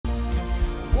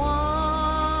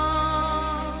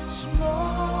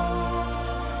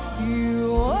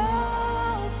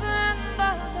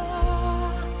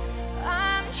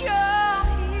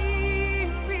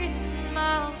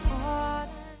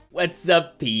What's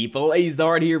up, people?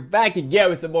 Azard here, back again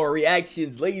with some more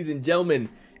reactions, ladies and gentlemen.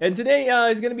 And today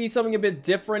is going to be something a bit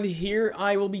different here.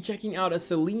 I will be checking out a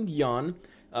Céline Dion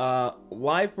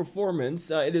live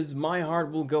performance. It is My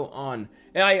Heart Will Go On.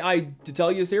 And to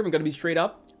tell you this here, I'm going to be straight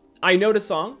up. I know the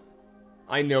song.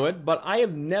 I know it, but I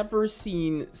have never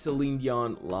seen Céline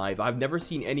Dion live. I've never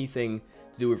seen anything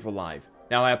to do with her live.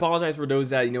 Now, I apologize for those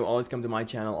that, always come to my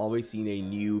channel, always seen a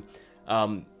new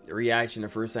reaction, a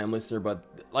first-time listener, but,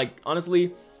 like,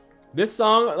 honestly, this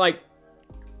song, like,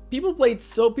 people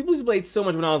used to play it so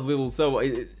much when I was little, so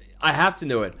I have to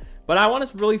know it. But I want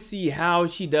to really see how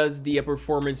she does the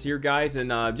performance here, guys,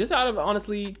 and just out of,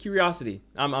 honestly, curiosity.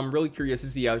 I'm really curious to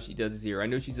see how she does this here. I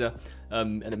know she's an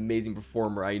amazing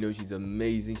performer. I know she's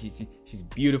amazing. She's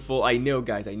beautiful. I know,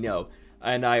 guys, I know.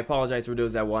 And I apologize for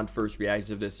those that want first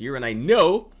reactions of this year. And I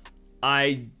know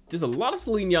there's a lot of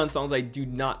Céline Dion songs I do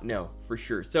not know for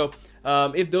sure. So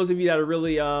if those of you that are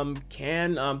really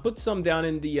can put some down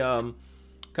in the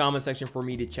comment section for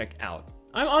me to check out.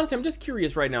 I'm just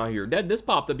curious right now here. This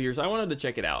popped up here, so I wanted to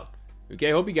check it out. Okay,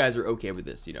 I hope you guys are okay with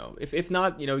this. If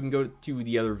not, you can go to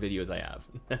the other videos I have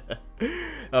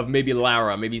of maybe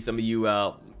Lara. Maybe some of you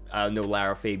know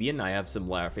Lara Fabian. I have some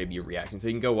Lara Fabian reactions, so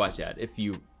you can go watch that if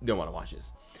you don't want to watch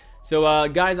this. So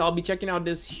guys, I'll be checking out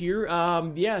this here.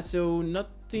 Yeah, so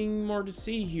nothing more to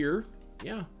see here.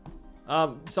 Yeah.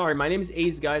 Sorry, my name is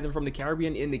Ace, guys. I'm from the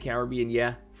Caribbean, in the Caribbean.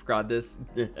 Yeah, forgot this.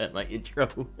 My intro.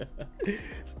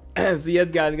 So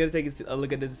yes, guys, I'm gonna take a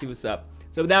look at this and see what's up.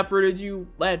 So without further ado,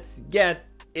 let's get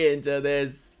into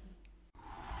this.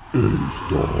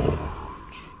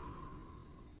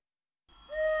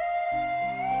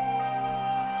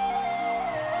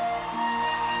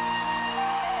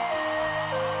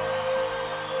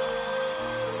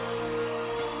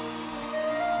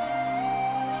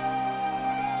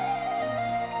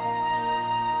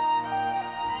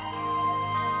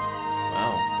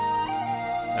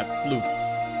 That flute.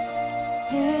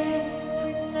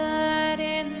 Every night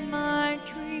in my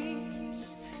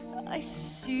dreams, I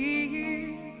see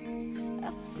you,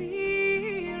 I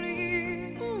feel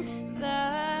you.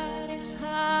 That is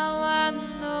how I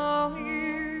know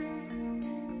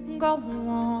you. Go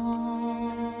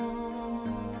on,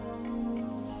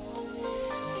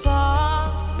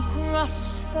 far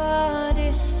across the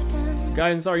distance.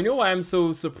 Guys, I'm sorry, you know why I'm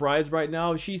so surprised right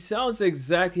now? She sounds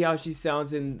exactly how she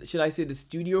sounds in, should I say, the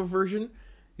studio version?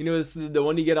 This is the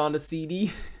one you get on the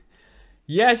CD.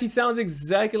 Yeah, she sounds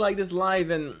exactly like this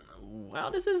live, and wow,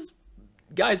 this is,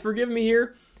 guys, forgive me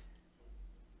here.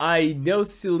 I know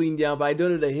Céline Dion, but I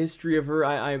don't know the history of her.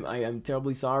 I am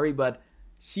terribly sorry, but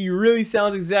she really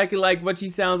sounds exactly like what she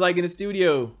sounds like in the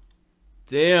studio.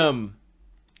 Damn,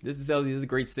 this is a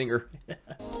great singer.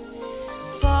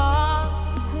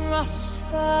 Across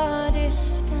the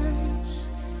distance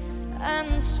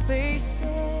and spaces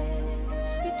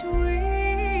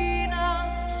between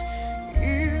us,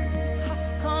 you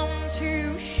have come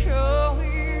to show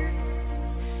you.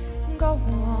 Go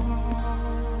on,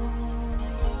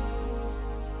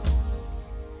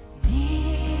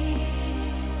 near,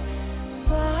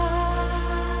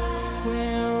 far,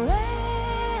 wherever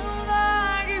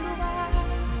you are.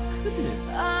 Goodness.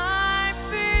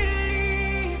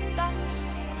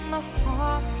 My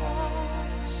heart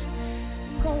does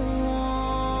go on.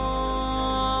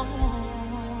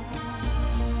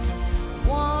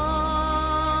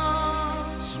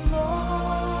 Once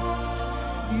more,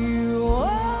 you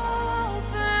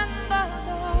open the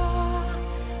door,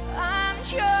 and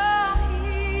you're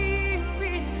here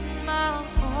in my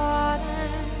heart,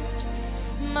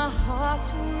 and my heart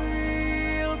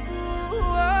will go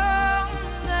on.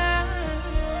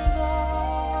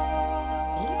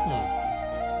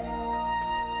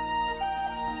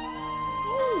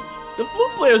 The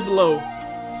flute player's below.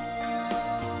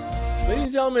 Ladies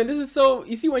and gentlemen, this is so,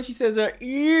 you see when she says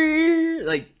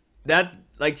like that,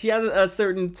 like she has a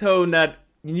certain tone that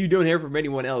you don't hear from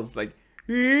anyone else. Like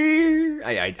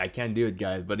I can't do it,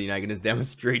 guys, but I can just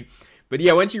demonstrate. But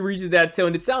yeah, when she reaches that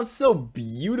tone, it sounds so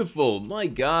beautiful. My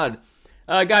God.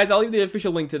 Guys, I'll leave the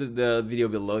official link to the video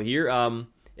below here. And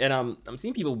I'm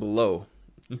seeing people below.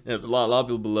 a lot of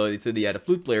people below. So the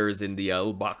flute player is in the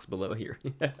little box below here.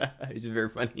 Which is very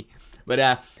funny. But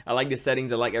I like the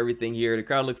settings. I like everything here. The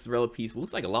crowd looks relatively peaceful.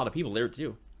 Looks like a lot of people there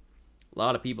too. A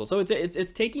lot of people. So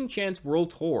it's Taking Chance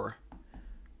World Tour.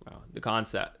 Wow, the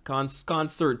concert.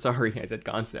 Sorry, I said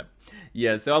concept.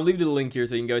 Yeah, so I'll leave the link here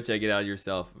so you can go check it out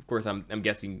yourself. Of course, I'm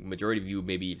guessing majority of you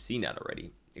maybe have seen that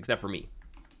already, except for me.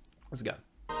 Let's go.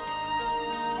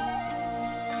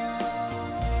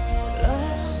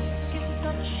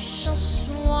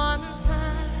 Just one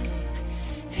time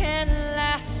and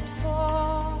last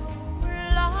for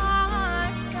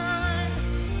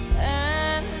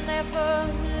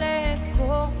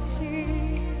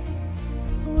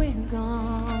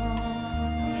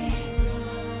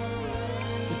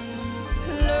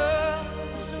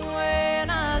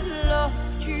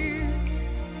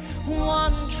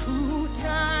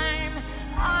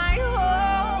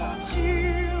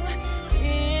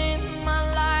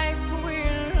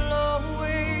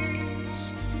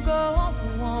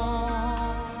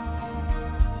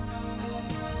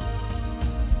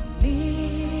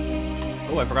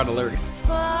Oh, I forgot the lyrics.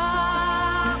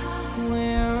 Far,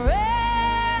 wherever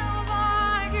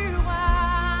you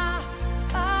are,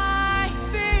 I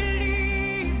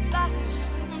believe that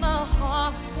the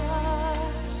heart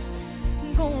does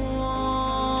go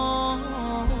on.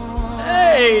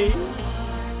 Hey!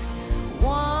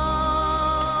 Once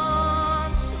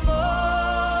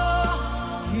more,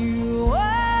 you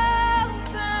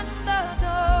open the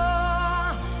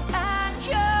door, and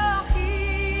you're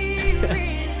here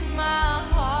in my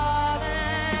heart,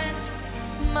 and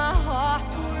my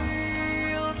heart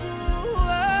will go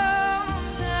on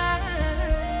and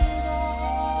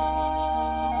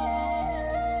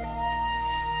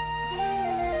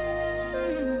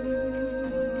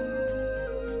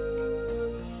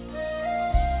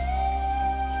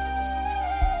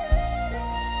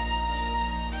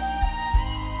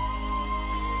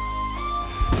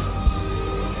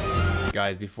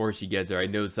Guys, before she gets there, I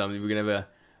know something. We're gonna have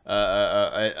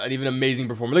an even amazing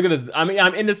performance. Look at this. I mean,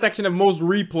 I'm in the section of most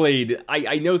replayed.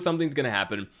 I know something's gonna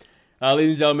happen.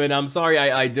 Ladies and gentlemen, I'm sorry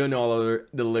I don't know all of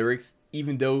the lyrics.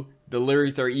 Even though the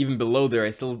lyrics are even below there, I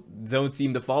still don't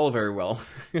seem to follow very well.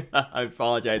 I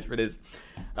apologize for this.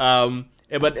 But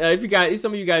if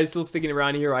some of you guys still sticking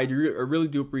around here, I really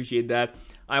do appreciate that.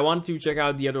 I want to check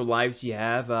out the other lives you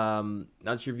have.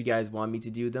 Not sure if you guys want me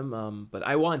to do them, but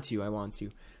I want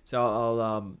to. So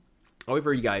I'll wait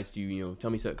for you guys to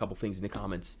tell me a couple things in the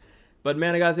comments. But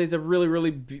man, I gotta say, it's a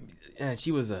really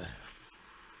she was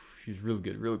really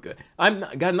good. I'm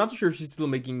not too sure if she's still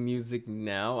making music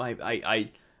now. I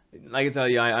can tell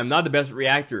you, I'm not the best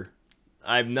reactor.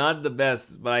 I'm not the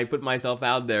best, but I put myself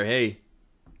out there. Hey,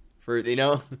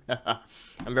 I'm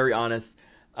very honest.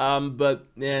 But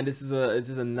man, it's just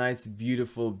a nice,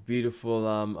 beautiful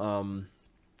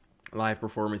live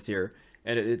performance here,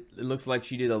 and it looks like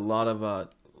she did a lot of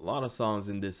songs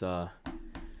in this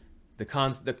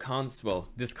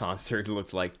this concert. It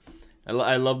looks like.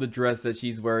 I love the dress that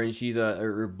she's wearing. She's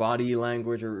her body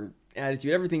language, her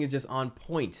attitude, everything is just on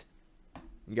point.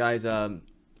 Guys,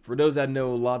 for those that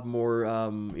know a lot more,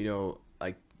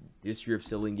 like history of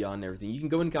Céline Dion and everything, you can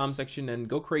go in the comment section and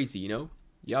go crazy. You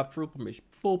have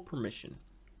full permission.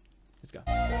 Let's go.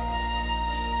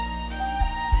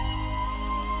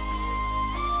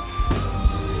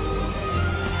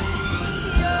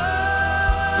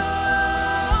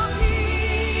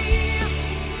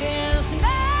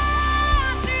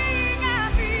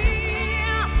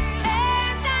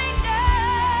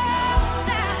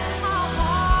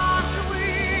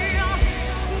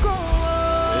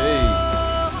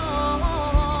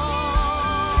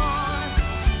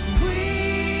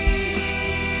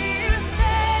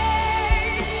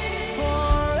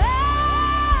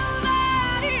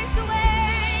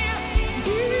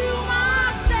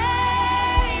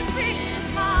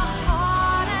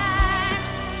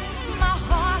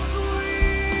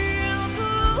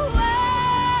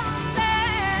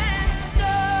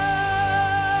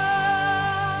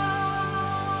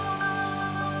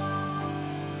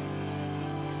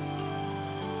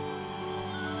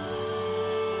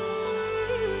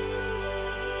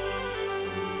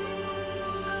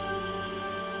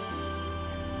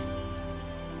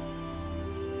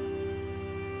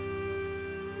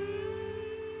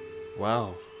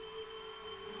 Wow.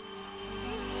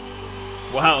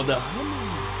 Wow, the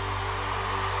humming.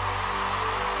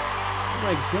 Oh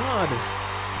my god.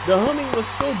 The humming was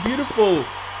so beautiful.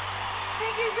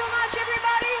 thank you so much,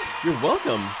 everybody. You're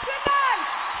welcome. Good night.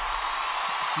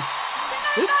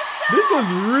 Good night, Master. This was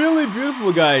really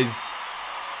beautiful, guys.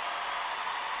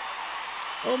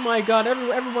 Oh my god,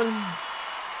 everyone's...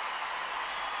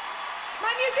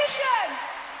 My musician.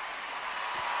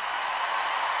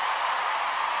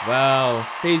 Wow,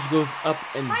 stage goes up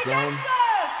and My down. dancers.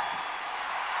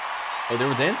 Oh, there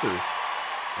were dancers.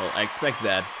 Well, I expect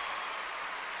that.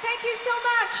 Thank you so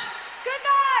much. Good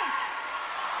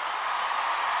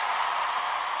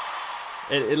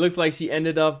night. It looks like she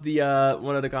ended off the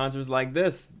one of the concerts like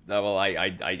this. Well, I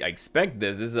expect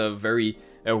this. This is a very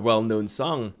well-known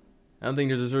song. I don't think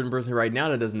there's a certain person right now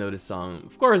that doesn't know this song.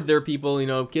 Of course, there are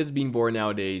people, kids being born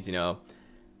nowadays,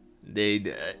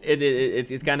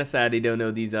 it's kind of sad they don't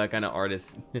know these kind of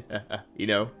artists,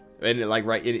 and like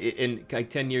in like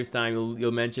 10 years time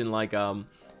you'll mention like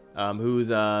who's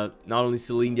not only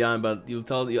Céline Dion, but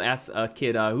you'll ask a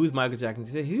kid who's Michael Jackson,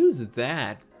 say who's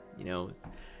that,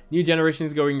 new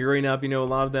generations growing up, a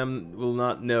lot of them will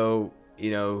not know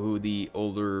who the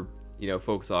older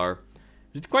folks are.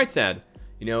 It's quite sad,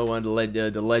 one of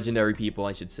the legendary people,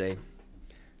 I should say.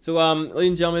 So, ladies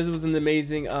and gentlemen, this was an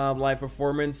amazing live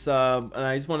performance, and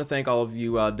I just want to thank all of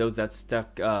you, those that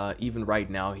stuck even right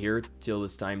now here till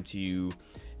it's time to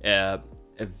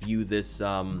view this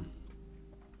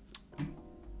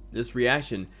this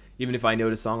reaction, even if I know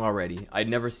the song already. I'd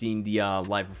never seen the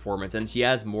live performance, and she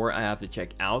has more I have to check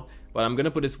out, but I'm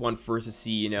gonna put this one first to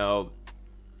see, you know,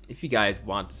 if you guys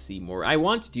want to see more. I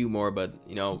want to do more, but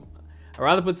you know, I'd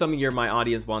rather put something here my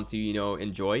audience want to, you know,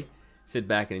 enjoy. Sit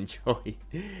back and enjoy.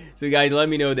 So guys, let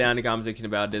me know down in the comment section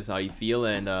about this, how you feel,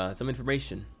 and some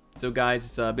information. So guys,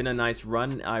 it's been a nice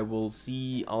run. I will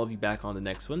see all of you back on the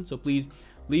next one. So please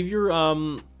leave your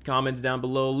comments down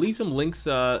below. Leave some links,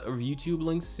 of YouTube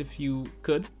links if you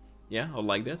could. Yeah, I'll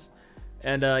like this.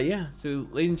 And yeah, so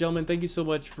ladies and gentlemen, thank you so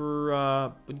much for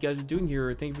what you guys are doing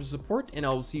here. Thank you for the support, and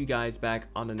I'll see you guys back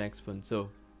on the next one. So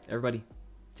everybody,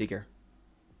 take care.